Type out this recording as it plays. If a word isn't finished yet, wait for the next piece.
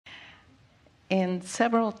And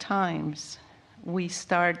several times we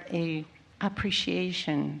start a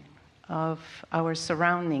appreciation of our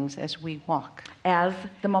surroundings as we walk. As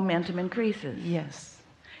the momentum increases. Yes.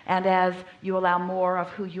 And as you allow more of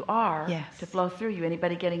who you are Yes. to flow through you.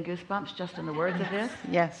 Anybody getting goosebumps just in the words of this?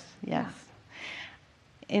 Yes, yes.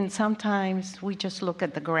 And sometimes we just look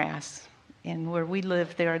at the grass. And where we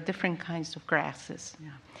live, there are different kinds of grasses. Yeah.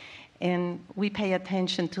 And we pay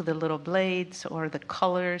attention to the little blades or the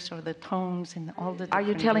colors or the tones and all the different Are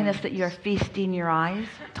you telling us ranges. that you're feasting your eyes?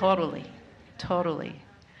 Totally, totally.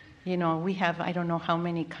 You know, we have, I don't know how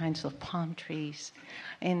many kinds of palm trees,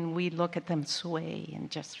 and we look at them sway and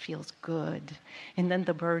just feels good. And then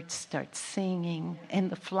the birds start singing, and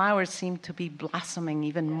the flowers seem to be blossoming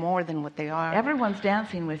even more than what they are. Everyone's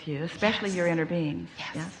dancing with you, especially Yes. your inner beings.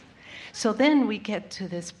 Yes. So then we get to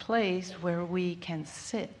this place where we can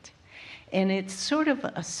sit. And it's sort of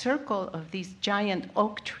a circle of these giant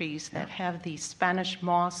oak trees that have the Spanish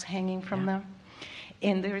moss hanging from them.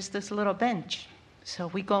 And there's this little bench. So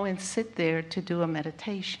we go and sit there to do a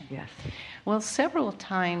meditation. Yes. Well, several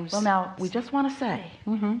times. Well, now, we just want to say,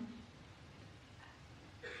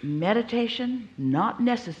 meditation not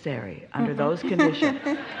necessary under those conditions.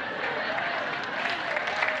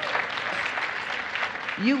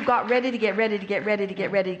 You got ready to get ready to get ready to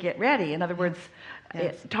get ready to get ready. In other words,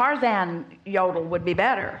 Tarzan yodel would be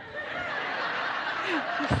better.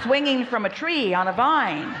 Swinging from a tree on a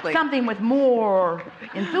vine. Something with more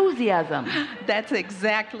enthusiasm. That's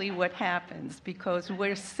exactly what happens, because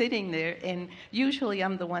we're sitting there, and usually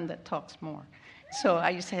I'm the one that talks more. So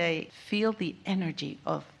I say, feel the energy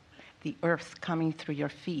of the earth coming through your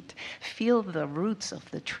feet. Feel the roots of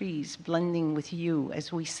the trees blending with you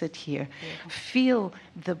as we sit here. Feel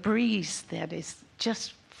the breeze that is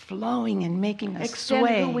just flowing and making us Extend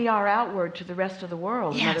sway. who we are outward to the rest of the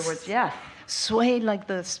world. Yes. In other words, yes. Sway like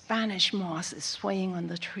the Spanish moss is swaying on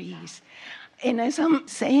the trees. And as I'm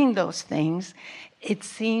saying those things, it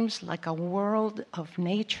seems like a world of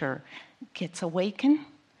nature gets awakened.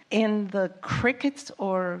 And the crickets,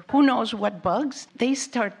 or who knows what bugs, they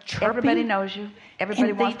start chirping. Everybody knows you. Everybody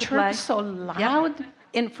and wants they to play. chirp so loud. Yep.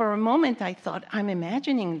 And for a moment, I thought, I'm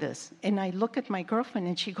imagining this. And I look at my girlfriend,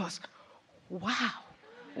 and she goes, wow,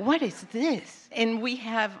 what is this? And we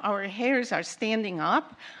have, our hairs are standing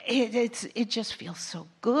up. It just feels so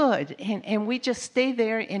good. And we just stay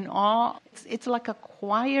there in awe. It's like a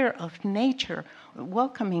choir of nature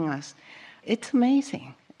welcoming us. It's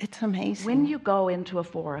amazing. It's amazing. When you go into a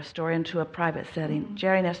forest or into a private setting,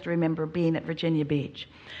 Jerry and Esther remember being at Virginia Beach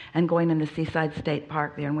and going in the Seaside State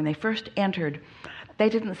Park there. And when they first entered, they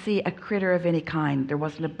didn't see a critter of any kind. There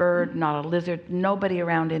wasn't a bird, not a lizard, nobody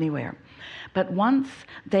around anywhere. But once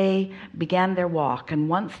they began their walk, and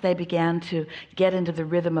once they began to get into the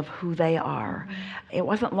rhythm of who they are, it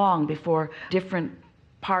wasn't long before different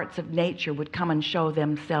parts of nature would come and show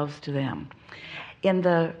themselves to them. In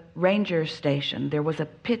the ranger station, there was a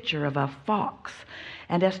picture of a fox.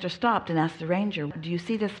 And Esther stopped and asked the ranger, do you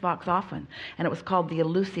see this fox often? And it was called the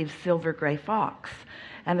elusive silver gray fox.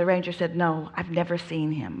 And the ranger said, no, I've never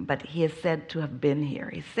seen him, but he is said to have been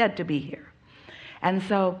here. He's said to be here. And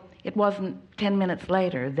so it wasn't 10 minutes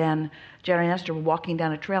later, then Jerry and Esther were walking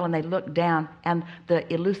down a trail, and they looked down, and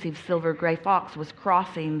the elusive silver gray fox was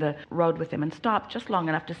crossing the road with them and stopped just long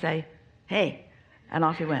enough to say, hey, and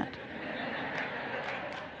off he went.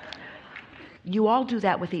 You all do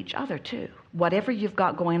that with each other, too. Whatever you've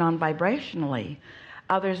got going on vibrationally,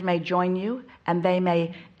 others may join you, and they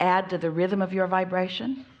may add to the rhythm of your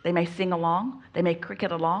vibration. They may sing along. They may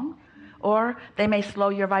cricket along. Or they may slow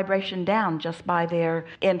your vibration down just by their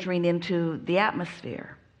entering into the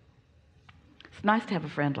atmosphere. It's nice to have a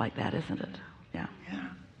friend like that, isn't it?